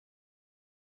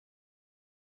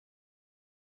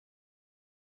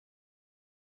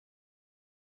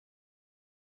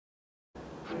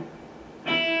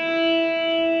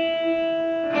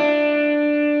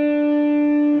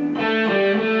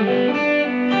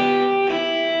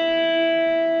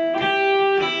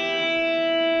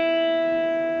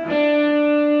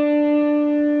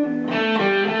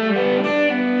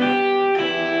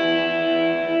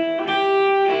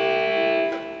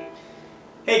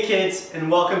and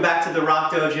welcome back to the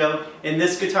Rock Dojo. In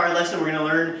this guitar lesson we're going to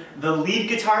learn the lead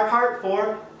guitar part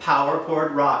for Power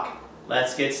Chord Rock.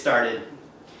 Let's get started.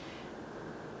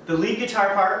 The lead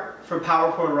guitar part for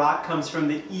Power Chord Rock comes from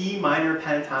the E minor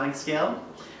pentatonic scale.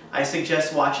 I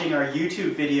suggest watching our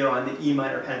YouTube video on the E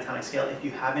minor pentatonic scale if you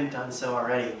haven't done so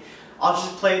already. I'll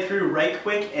just play it through right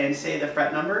quick and say the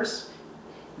fret numbers.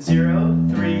 0,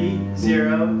 3,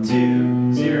 0,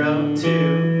 2, 0,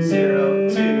 2, 0,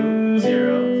 2,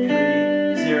 0,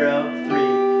 3, 0,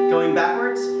 3. Going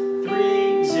backwards,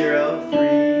 3, 0,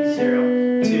 3,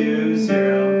 0, 2,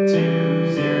 0,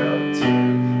 2, 0,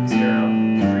 2, 0,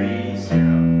 3,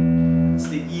 0. It's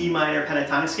the E minor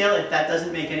pentatonic scale. If that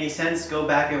doesn't make any sense, go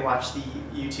back and watch the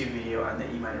YouTube video on the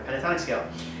E minor pentatonic scale.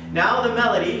 Now the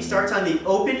melody starts on the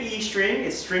open E string.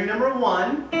 It's string number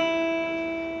 1.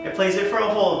 It plays it for a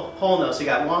whole note. So you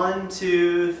got 1,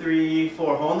 2, 3,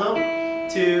 4 whole note,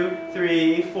 2,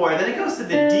 3, 4. Then it goes to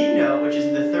the D note, which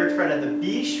is the 3rd fret of the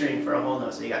B string for a whole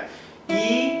note. So you got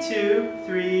E, 2,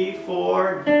 3,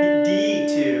 4, D,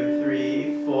 2,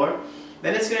 3, 4.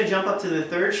 Then it's going to jump up to the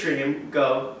 3rd string and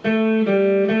go.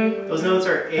 Those notes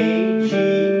are A, G,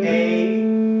 A,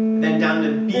 then down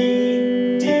to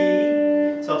B, D.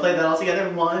 So I'll play that all together.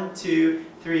 1, 2,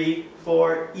 3,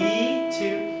 4, E,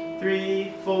 2,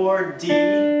 3, 4, D,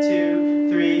 2,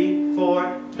 3, 4.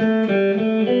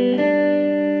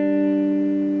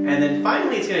 And then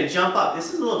finally it's going to jump up.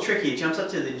 This is a little tricky. It jumps up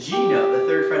to the G note, the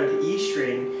 3rd fret of the E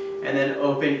string, and then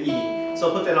open E. So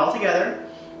I'll put that all together.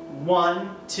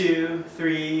 1, 2,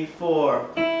 3, 4.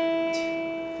 2,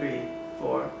 3,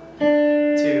 4. 2,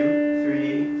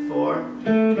 3, 4.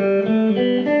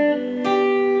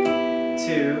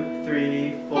 2,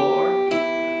 3, 4.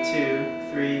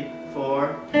 2, 3,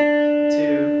 4.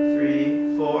 2,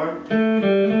 3, 4.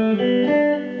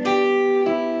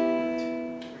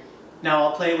 Now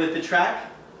I'll play with the track.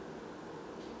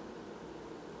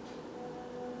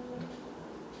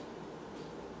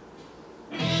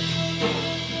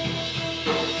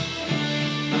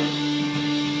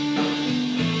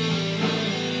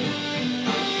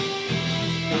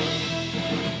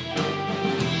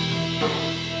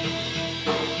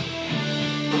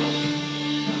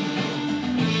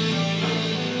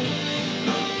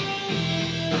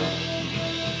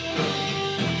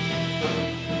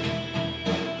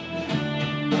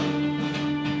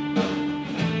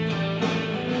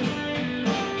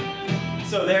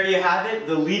 So there you have it,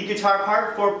 the lead guitar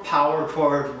part for Power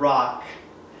Chord Rock.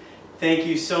 Thank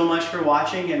you so much for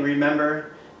watching, and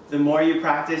remember, the more you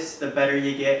practice, the better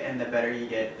you get, and the better you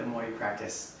get, the more you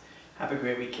practice. Have a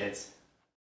great week, kids.